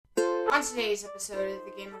On today's episode of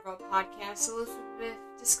the Gamer Girl podcast, Elizabeth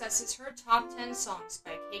discusses her top 10 songs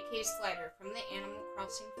by KK Slider from the Animal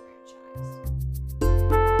Crossing franchise.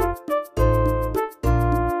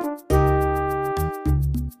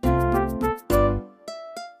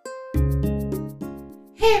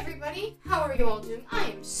 Hey everybody, how are you all doing? I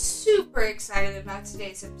am super excited about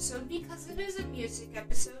today's episode because it is a music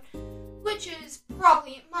episode, which is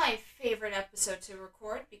probably my favorite episode to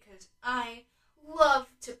record because I love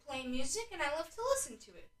to play music and I love to listen to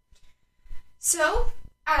it. So,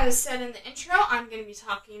 as said in the intro, I'm going to be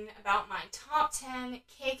talking about my top 10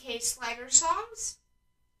 KK Slider songs.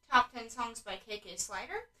 Top 10 songs by KK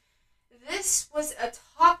Slider. This was a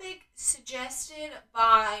topic suggested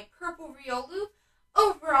by Purple Riolu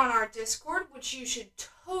over on our Discord, which you should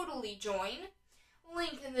totally join.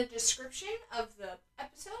 Link in the description of the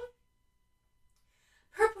episode.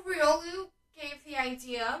 Purple Riolu gave the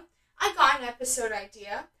idea. I got an episode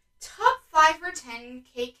idea. Top 5 or 10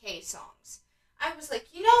 KK songs. I was like,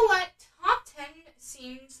 you know what? Top 10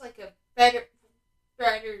 seems like a better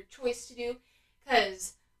choice to do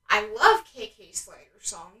because I love KK Slider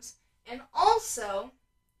songs. And also,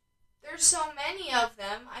 there's so many of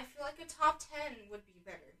them, I feel like a top 10 would be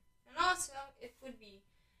better. And also, it would be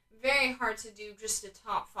very hard to do just a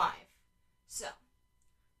top 5. So,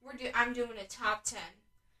 I'm doing a top 10.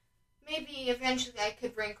 Maybe eventually I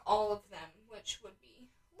could rank all of them, which would be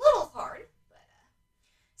a little hard.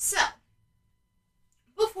 So,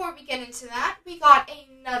 before we get into that, we got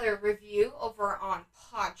another review over on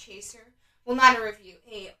Podchaser. Well, not a review,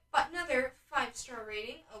 but another 5-star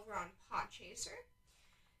rating over on Podchaser.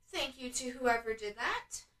 Thank you to whoever did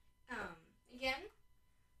that. Again,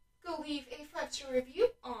 go leave a 5-star review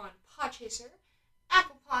on Podchaser,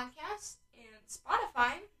 Apple Podcasts, and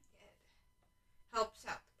Spotify. It helps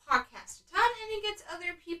out the podcast a ton, and it gets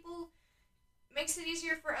other people, makes it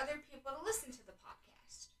easier for other people to listen to the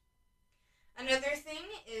podcast. Another thing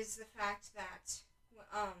is the fact that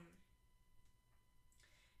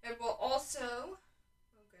it will also,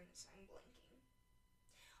 oh goodness, I'm blanking.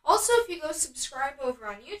 Also, if you go subscribe over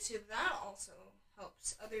on YouTube, that also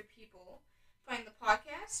helps other people find the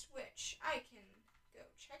podcast, which I can go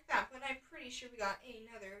check that, but I'm pretty sure we got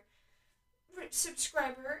another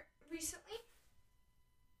subscriber recently.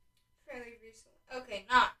 Fairly recently. Okay,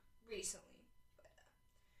 not recently,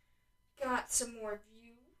 but got some more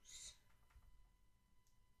views,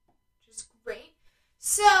 which is great.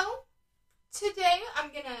 So, today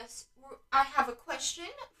I have a question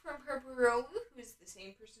from Purple Riolu, who is the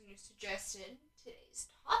same person who suggested today's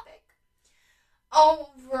topic.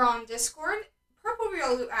 Over on Discord, Purple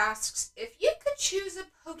Riolu asks, if you could choose a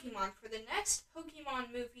Pokemon for the next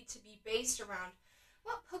Pokemon movie to be based around,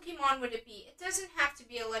 what Pokemon would it be? It doesn't have to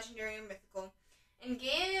be a legendary or mythical. And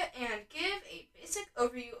give a basic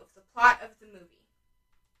overview of the plot of the movie.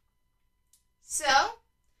 So,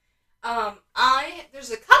 there's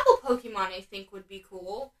a couple Pokemon I think would be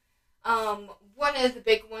cool. One of the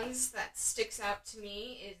big ones that sticks out to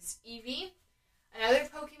me is Eevee. Another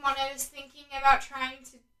Pokemon I was thinking about trying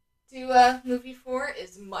to do a movie for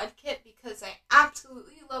is Mudkip, because I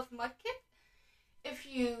absolutely love Mudkip.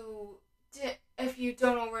 If you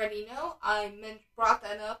don't already know, I brought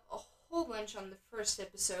that up a whole bunch on the first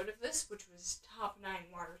episode of this, which was top 9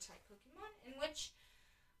 water-type Pokemon, in which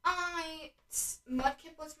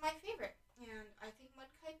Mudkip was my favorite. And I think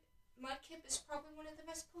Mudkip is probably one of the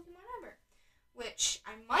best Pokemon ever, which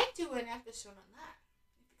I might do an episode on that,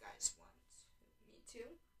 if you guys want me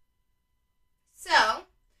to.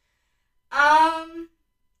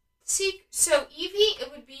 So Eevee, it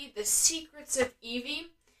would be the Secrets of Eevee.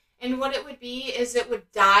 And what it would be is it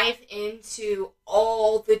would dive into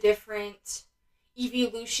all the different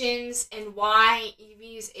evolutions and why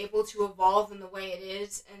Eevee is able to evolve in the way it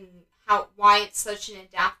is and why it's such an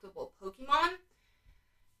adaptable Pokemon.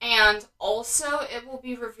 And also it will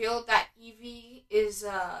be revealed that Eevee is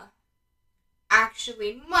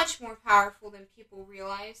actually much more powerful than people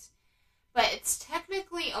realize. But it's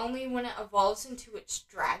technically only when it evolves into its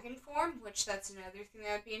dragon form, which that's another thing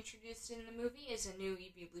that would be introduced in the movie, is a new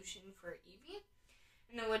evolution for Eevee.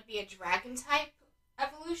 And it would be a dragon-type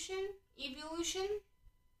evolution.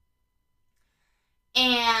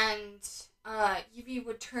 And Eevee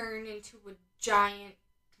would turn into a giant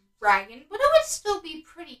dragon, but it would still be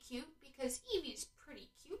pretty cute, because Eevee's pretty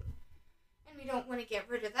cute. And we don't want to get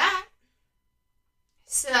rid of that.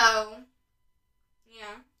 So,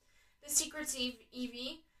 yeah. The Secrets of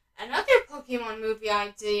Eevee. Another Pokemon movie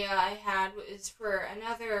idea I had is for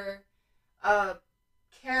another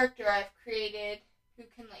character I've created who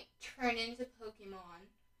can, turn into Pokemon.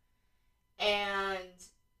 And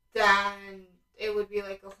then it would be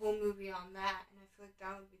like a whole movie on that, and I feel like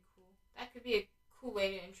that would be cool. That could be a cool way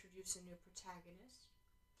to introduce a new protagonist.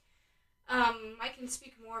 I can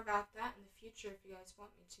speak more about that in the future if you guys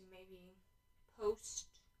want me to. Maybe post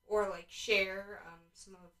or like share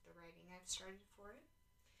some of the writing I've started for it.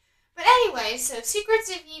 But anyway, so Secrets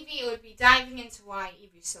of Eevee, it would be diving into why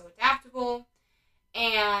Eevee's so adaptable,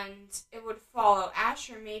 and it would follow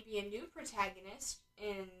Asher, maybe a new protagonist,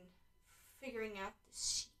 in figuring out the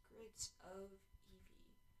secrets of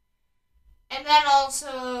Eevee. And then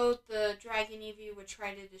also the Dragon Eevee would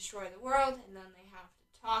try to destroy the world, and then they have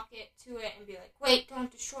to talk it to it and be like, wait,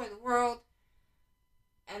 don't destroy the world.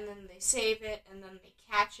 And then they save it, and then they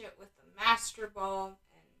catch it with the Master Ball,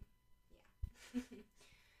 and yeah.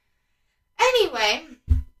 Anyway,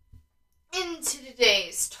 into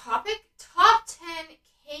today's topic, top 10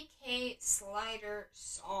 KK Slider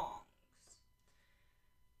songs.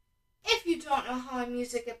 If you don't know how a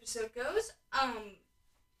music episode goes,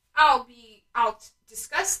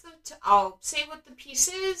 I'll say what the piece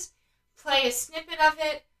is, play a snippet of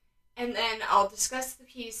it, and then I'll discuss the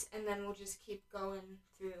piece, and then we'll just keep going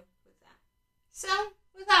through with that. So,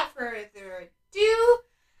 without further ado,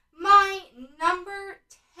 my number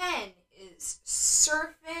 10 is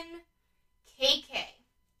Surfin' KK,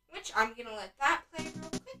 which I'm going to let that play real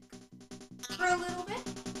quick for a little bit.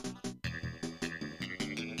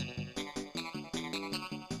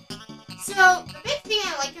 So, the big thing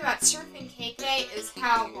I like about Surfin' KK is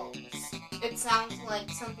how, well, it sounds like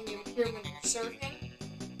something you would hear when you're surfing.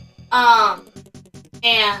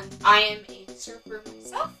 And I am a surfer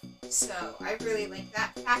myself, so I really like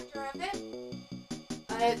that factor of it.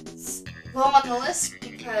 It's low on the list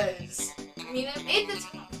because, I mean, it made the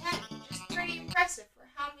top 10, which is pretty impressive for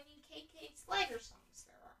how many KK Slider songs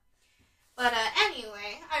there are. But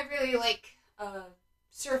anyway, I really like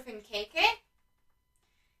Surfin' KK.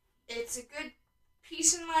 It's a good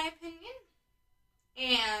piece in my opinion,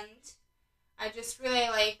 and I just really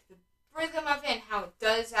like the rhythm of it and how it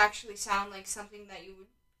does actually sound like something that you would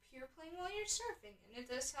hear playing while you're surfing, and it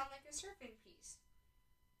does sound like a surfing piece.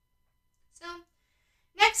 So,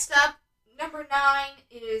 next up, number 9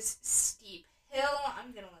 is Steep Hill.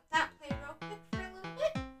 I'm going to let that play real quick for a little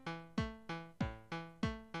bit.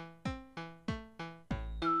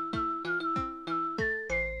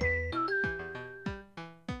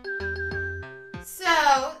 So,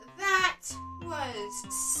 that was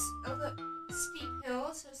Steep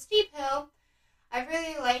Hill. So, Steep Hill, I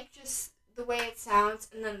really like just the way it sounds,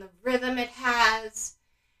 and then the rhythm it has,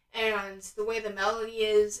 and the way the melody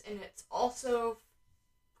is, and it's also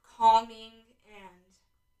calming, and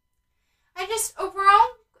I just,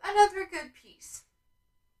 overall, another good piece.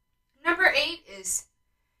 Number 8 is,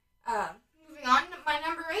 moving on, my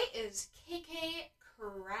number 8 is KK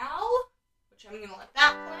Corral, which I'm going to let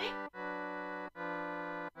that play.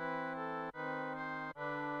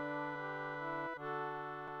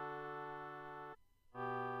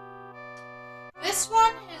 This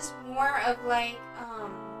one is more of like a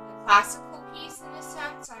classical piece in a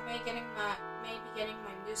sense. I may be getting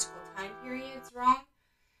my musical time periods wrong,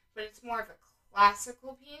 but it's more of a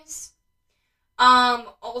classical piece.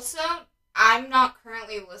 Also, I'm not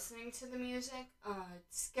currently listening to the music.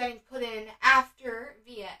 It's getting put in after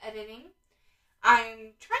via editing.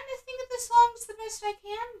 I'm trying to think of the songs the best I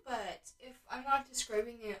can, but if I'm not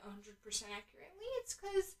describing it 100% accurately, it's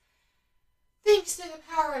because thanks to the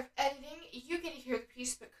power of editing, you get to hear the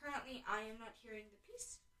piece, but currently I am not hearing the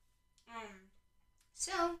piece.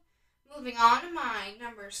 So, moving on, my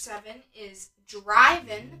number 7 is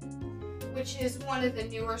Drivin', which is one of the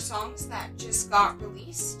newer songs that just got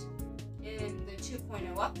released in the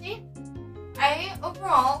 2.0 update. I,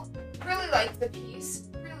 overall, really like the piece.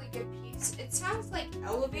 Really good piece. It sounds like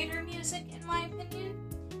elevator music, in my opinion,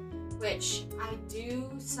 which I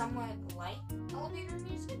do somewhat like elevator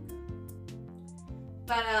music.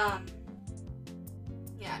 But,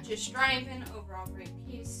 yeah, just Drivin', overall great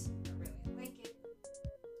piece. I really like it.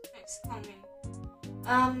 Nice calming.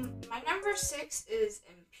 My number 6 is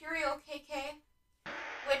Imperial KK,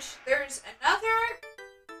 which there's another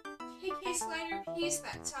KK Slider piece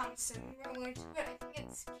that sounds similar to it. I think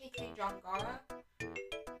it's KK Jongara.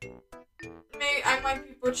 I might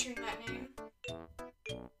be butchering that name.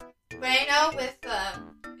 But I know with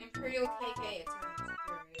Imperial KK, it sounds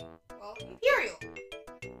Imperial.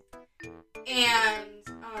 And,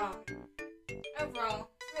 overall,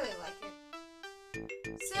 really like it.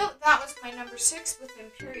 So, that was my number 6 with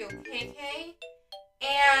Imperial KK.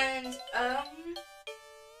 And,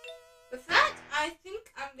 with that, I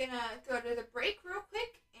think I'm gonna go to the break real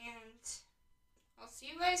quick, and I'll see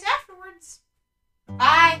you guys afterwards.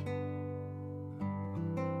 Bye!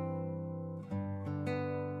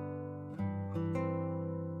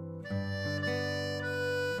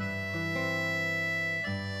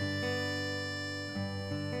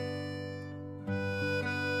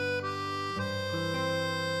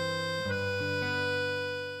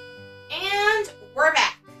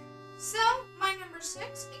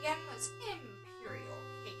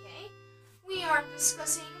 are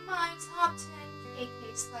discussing my top 10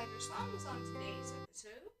 KK Slider songs on today's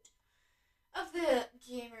episode of the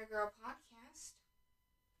Gamer Girl podcast.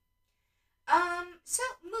 So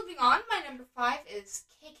moving on, my number 5 is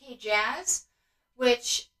KK Jazz,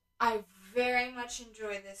 which I very much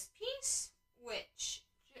enjoy this piece, which,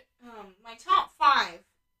 my top 5,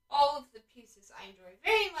 all of the pieces I enjoy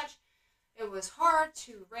very much. It was hard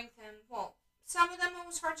to rank them. Well, some of them it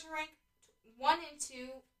was hard to rank. 1 and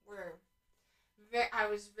 2 were I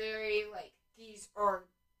was very, these are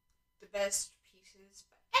the best pieces.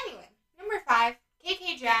 But anyway, number 5,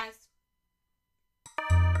 KK Jazz.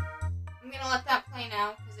 I'm going to let that play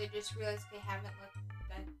now, because I just realized they haven't let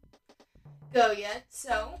that go yet.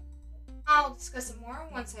 So, I'll discuss it more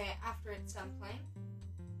after it's done playing.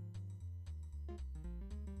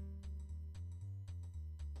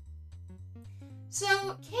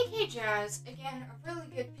 So, KK Jazz, again, a really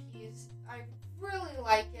good piece. I really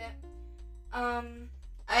like it.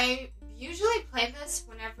 I usually play this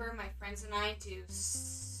whenever my friends and I do,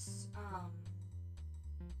 I'm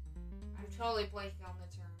totally blanking on the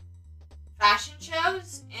term, fashion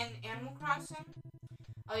shows in Animal Crossing.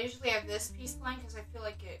 I'll usually have this piece playing because I feel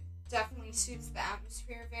like it definitely suits the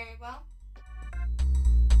atmosphere very well.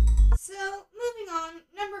 So, moving on,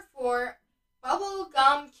 number 4,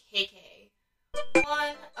 Bubblegum KK.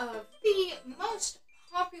 One of the most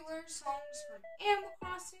popular songs from Animal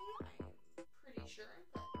Crossing, I'm pretty sure,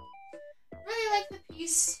 but I really like the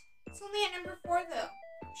piece. It's only at number 4 though.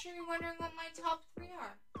 I'm sure you're wondering what my top 3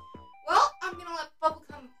 are. Well, I'm gonna let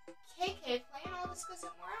Bubblegum KK play and I'll discuss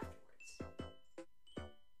it more afterwards.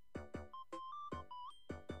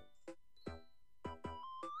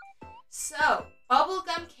 So,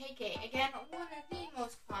 Bubblegum KK, again, one of the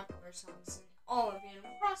most popular songs in all of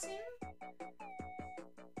Animal Crossing.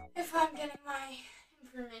 If I'm getting my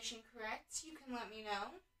information correct, you can let me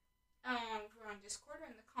know over on Discord or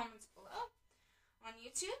in the comments below on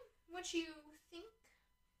YouTube what you think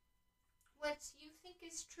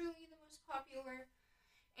is truly the most popular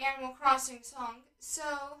Animal Crossing song.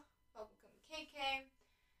 So, Bubblegum KK,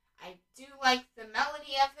 I do like the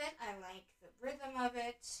melody of it, I like the rhythm of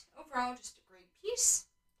it, overall just a great piece.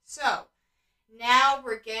 So, now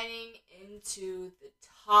we're getting into the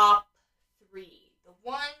top 3, the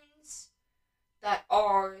ones that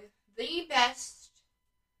are the best.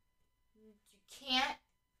 You can't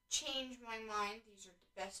change my mind. These are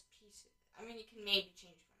the best pieces. I mean, you can maybe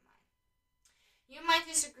change my mind. You might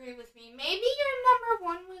disagree with me. Maybe your number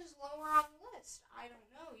 1 was lower on the list. I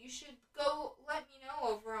don't know. You should go let me know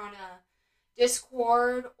over on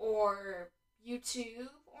Discord or YouTube,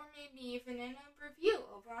 or maybe even in a review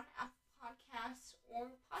over on Apple Podcasts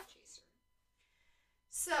or Podchaser.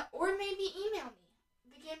 So, or maybe email me,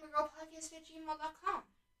 thegamergirlpodcast@gmail.com.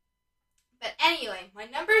 But anyway, my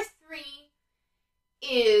number 3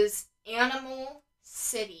 is Animal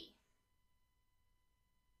City.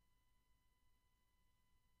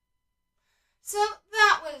 So,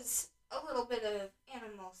 that was a little bit of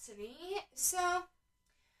Animal City. So,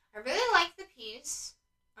 I really like the piece.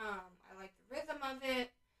 I like the rhythm of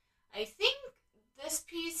it. I think this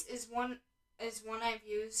piece is one I've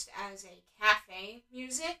used as a cafe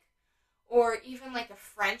music, or even like a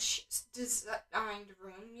French designed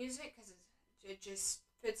room music, because it just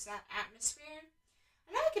fits that atmosphere.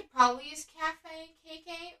 I know I could probably use Cafe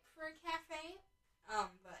KK for a cafe,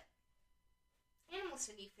 but Animal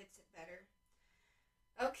City fits it better.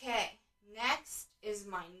 Okay, next is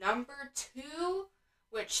my number 2,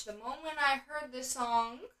 which the moment I heard this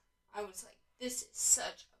song, I was like, this is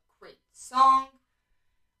such a great song.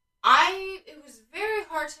 It was very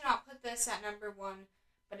hard to not put this at number 1,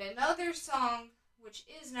 but another song, which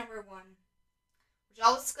is number 1, which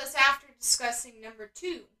I'll discuss after discussing number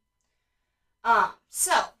 2.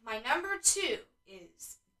 So, my number 2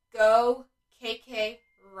 is Go KK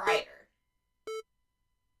Rider.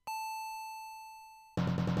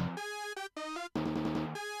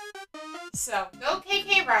 So, Go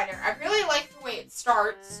KK Rider. I really like the way it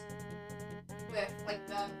starts with,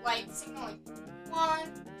 the light signal,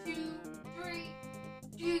 1, 2, 3,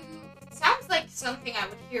 2. Sounds like something I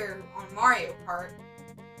would hear on Mario Kart.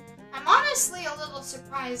 I'm honestly a little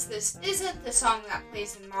surprised this isn't the song that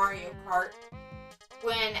plays in Mario Kart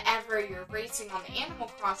whenever you're racing on the Animal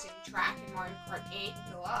Crossing track in Mario Kart 8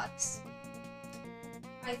 Deluxe.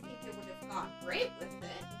 I think it would have gone great with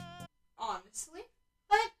it, honestly.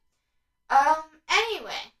 But,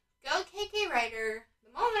 anyway, Go KK Rider.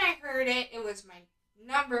 The moment I heard it, it was my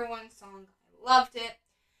number 1 song. I loved it.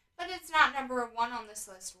 But it's not number 1 on this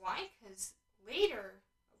list. Why? Because later,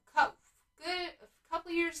 a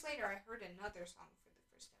couple years later, I heard another song for the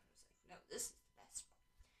first time. I was like, no, this is the best one.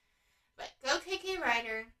 But Go KK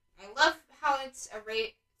Rider. I love how it's a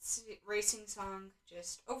racing song.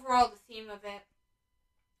 Just overall, the theme of it.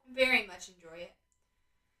 Very much enjoy it.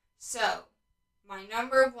 So, my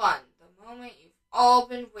number one, the moment you've all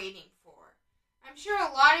been waiting for. I'm sure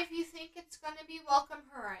a lot of you think it's going to be Welcome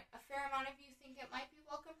Horizons. A fair amount of you think it might be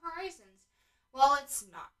Welcome Horizons. Well, it's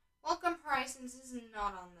not. Welcome Horizons is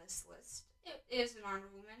not on this list. It is an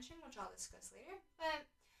honorable mention, which I'll discuss later. But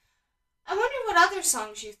I wonder what other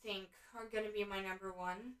songs you think are going to be my number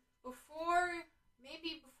one. Before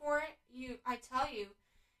I tell you,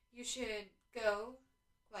 you should go,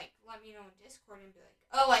 let me know in Discord and be like,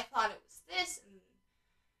 oh, I thought it was this, and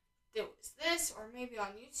it was this, or maybe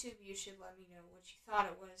on YouTube you should let me know what you thought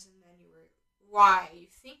it was, and then why you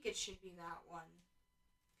think it should be that one.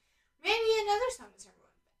 Maybe another song is number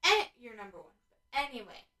one, but your number one. But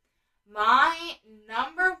anyway, my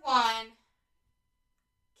number one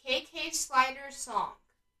KK Slider song,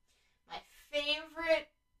 my favorite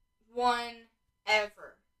one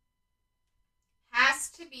ever, has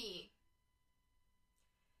to be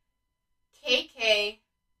KK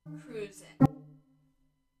Cruisin'.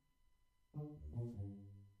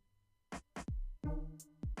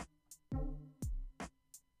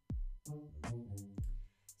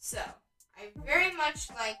 So, I very much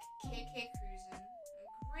like KK Cruisin',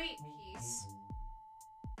 a great piece.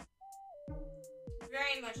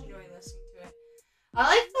 Very much enjoy listening to it. I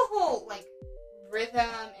like the whole,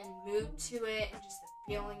 rhythm and mood to it, and just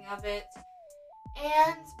the feeling of it.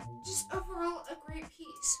 And just overall, a great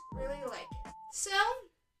piece. Really like it. So,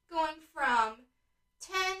 going from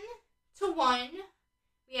 10 to 1,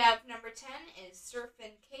 we have number 10 is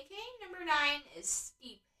Surfin' KK, number 9 is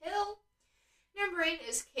Steep Hill, number 8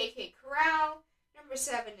 is KK Corral, number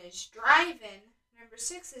 7 is Drivin', number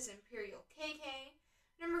 6 is Imperial KK,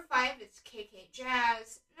 number 5 is KK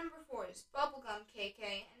Jazz, number 4 is Bubblegum KK,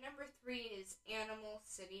 and number 3 is Animal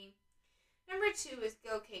City, number 2 is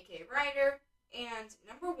Go KK Rider, and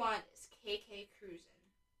number 1 is KK Cruisin'.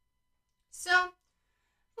 So,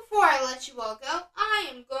 before I let you all go, I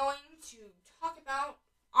am going to talk about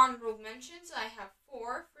honorable mentions. I have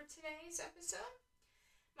 4 for today's episode.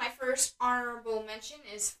 My first honorable mention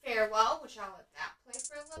is Farewell, which I'll let that play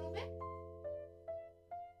for a little bit.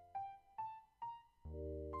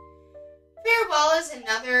 Farewell is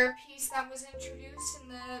another piece that was introduced in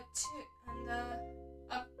the 2.0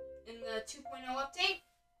 update.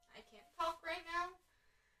 I can't talk right now.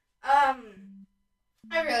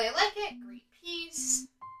 I really like it. Great piece.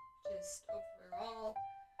 Just overall,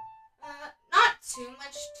 not too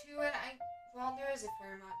much to it. There is a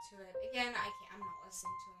fair amount to it. Again, I'm not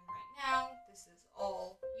listening to them right now. This is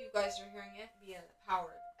all, you guys are hearing it via the power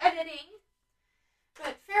of editing.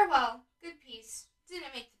 But Farewell, good piece.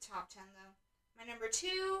 Didn't make the top 10 though.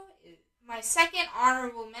 My second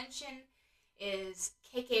honorable mention is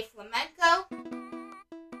KK Flamenco.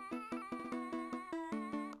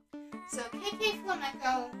 So KK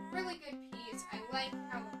Flamenco, really good piece. I like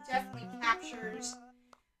how it definitely captures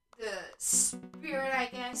the spirit, I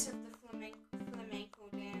guess, of the flamenco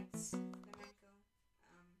dance.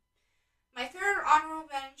 My third honorable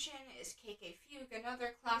mention is KK Fugue,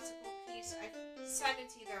 another classical piece. I decided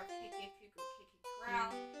to either have KK Fugue or KK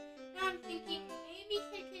Corral. Now I'm thinking maybe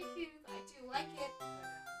KK Fugue. I do like it, but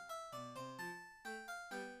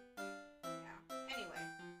yeah. Anyway,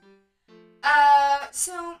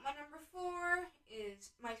 so my number 4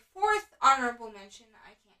 is my fourth honorable mention.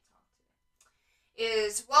 I can't talk today.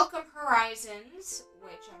 Is Welcome Horizons,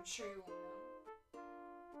 which I'm sure you will know.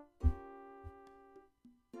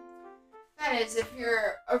 That is, if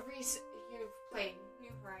you're you've played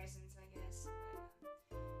New Horizons, I guess.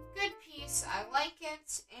 Good piece, I like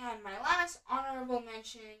it. And my last honorable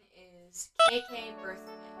mention is KK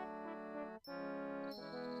Birthday.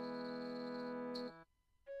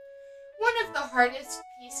 One of the hardest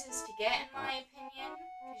pieces to get, in my opinion,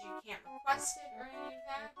 because you can't request it or any of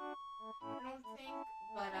that, I don't think.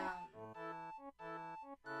 But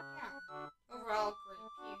yeah, overall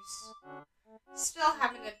great piece. Still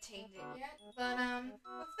haven't obtained it yet, but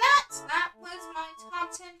with that was my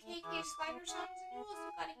top 10 KK Slider songs, and you also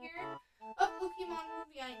got to hear a Pokemon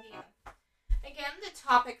movie idea. Again, the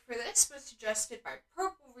topic for this was suggested by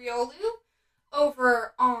Purple Riolu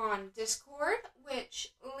over on Discord,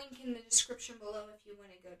 which link in the description below if you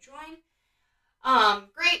want to go join.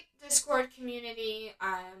 Great Discord community.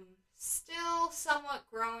 I'm still somewhat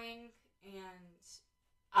growing, and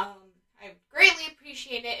I greatly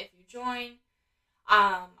appreciate it if you join.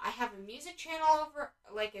 I have a music channel over,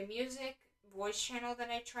 like a music voice channel that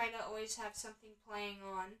I try to always have something playing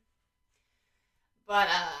on. But,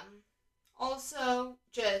 also,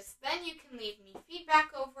 just then you can leave me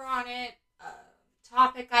feedback over on it.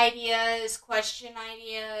 topic ideas, question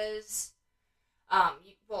ideas.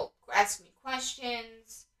 Ask me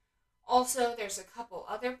questions. Also, there's a couple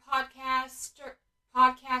other podcast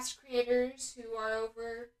creators who are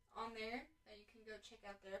over on there that you can go check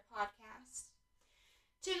out their podcasts.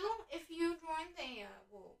 Two, if you join, they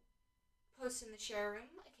will post in the share room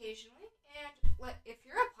occasionally. And if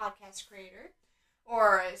you're a podcast creator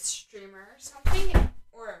or a streamer or something,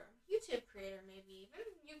 or a YouTube creator maybe even,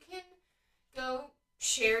 you can go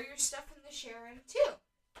share your stuff in the share room too.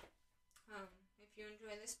 If you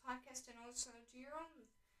enjoy this podcast and also do your own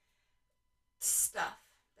stuff.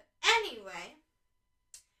 But anyway,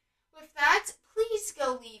 with that, please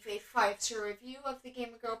go leave a 5-star review of the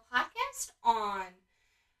Gamer Girl podcast on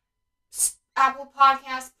Apple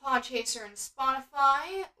Podcasts, Podchaser, and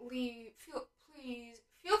Spotify. Please feel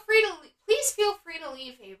free to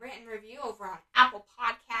leave a written review over on Apple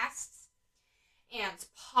Podcasts and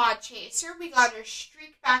Podchaser. We got our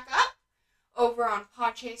streak back up over on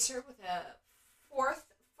Podchaser with a 4th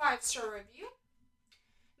 5-star review.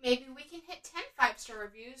 Maybe we can hit 10 5-star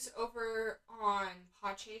reviews over on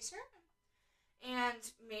Podchaser.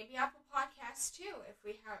 And maybe Apple Podcasts too. If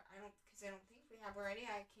we have, I don't think we have already.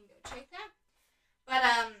 I can go check that. But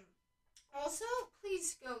also,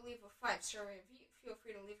 please go leave a 5-star review. Feel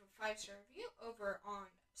free to leave a 5-star review over on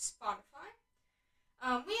Spotify.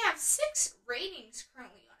 We have 6 ratings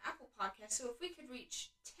currently on Apple Podcasts. So if we could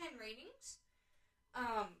reach 10 ratings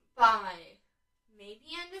by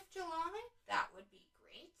maybe end of July, that would be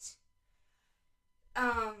great.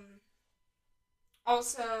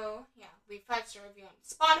 Also, leave 5-star review on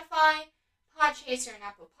Spotify, Podchaser, and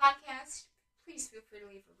Apple Podcasts. Please feel free to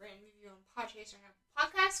leave a written review on Podchaser and Apple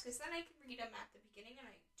Podcasts, because then I can read them at the beginning, and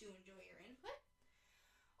I do enjoy your input.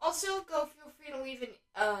 Also, go feel free to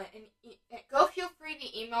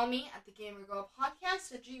email me at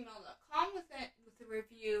thegamergirlpodcast@gmail.com with a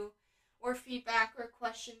review or feedback or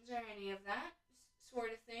questions or any of that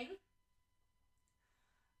sort of thing.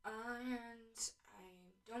 And I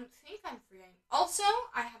don't think I'm forgetting. Also,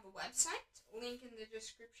 I have a website, link in the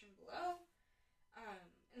description below.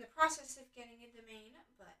 In the process of getting a domain,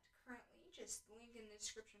 but currently just link in the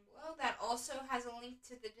description below. That also has a link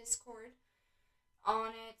to the Discord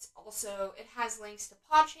on it. Also, it has links to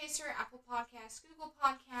Podchaser, Apple Podcasts, Google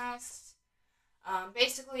Podcasts,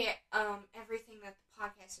 basically everything that the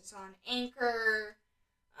podcast is on, Anchor,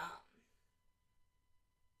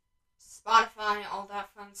 Spotify, all that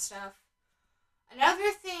fun stuff.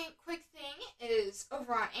 Another quick thing is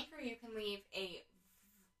over on Anchor you can leave a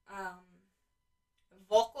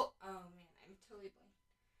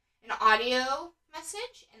an audio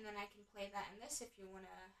message, and then I can play that in this if you want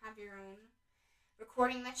to have your own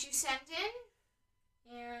recording that you send in.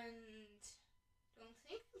 And don't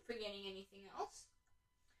think I'm forgetting anything else.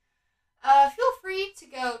 Feel free to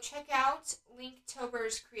go check out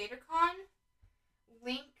Linktober's CreatorCon.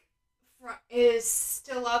 Link is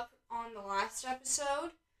still up on the last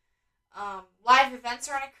episode. Live events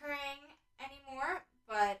aren't occurring anymore,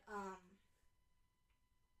 but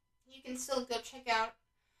you can still go check out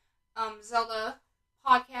Zelda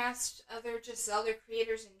podcast, other just Zelda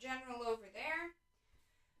creators in general over there.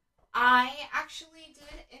 I actually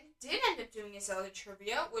did end up doing a Zelda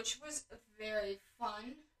trivia, which was very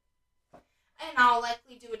fun. And I'll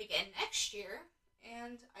likely do it again next year.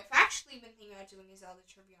 And I've actually been thinking about doing a Zelda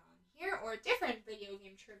trivia on here, or a different video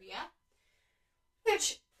game trivia.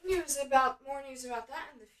 More news about that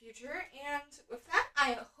in the future. And with that,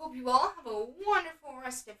 I hope you all have a wonderful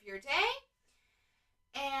rest of your day.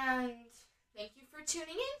 And thank you for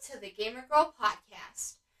tuning in to the Gamer Girl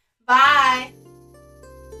Podcast. Bye!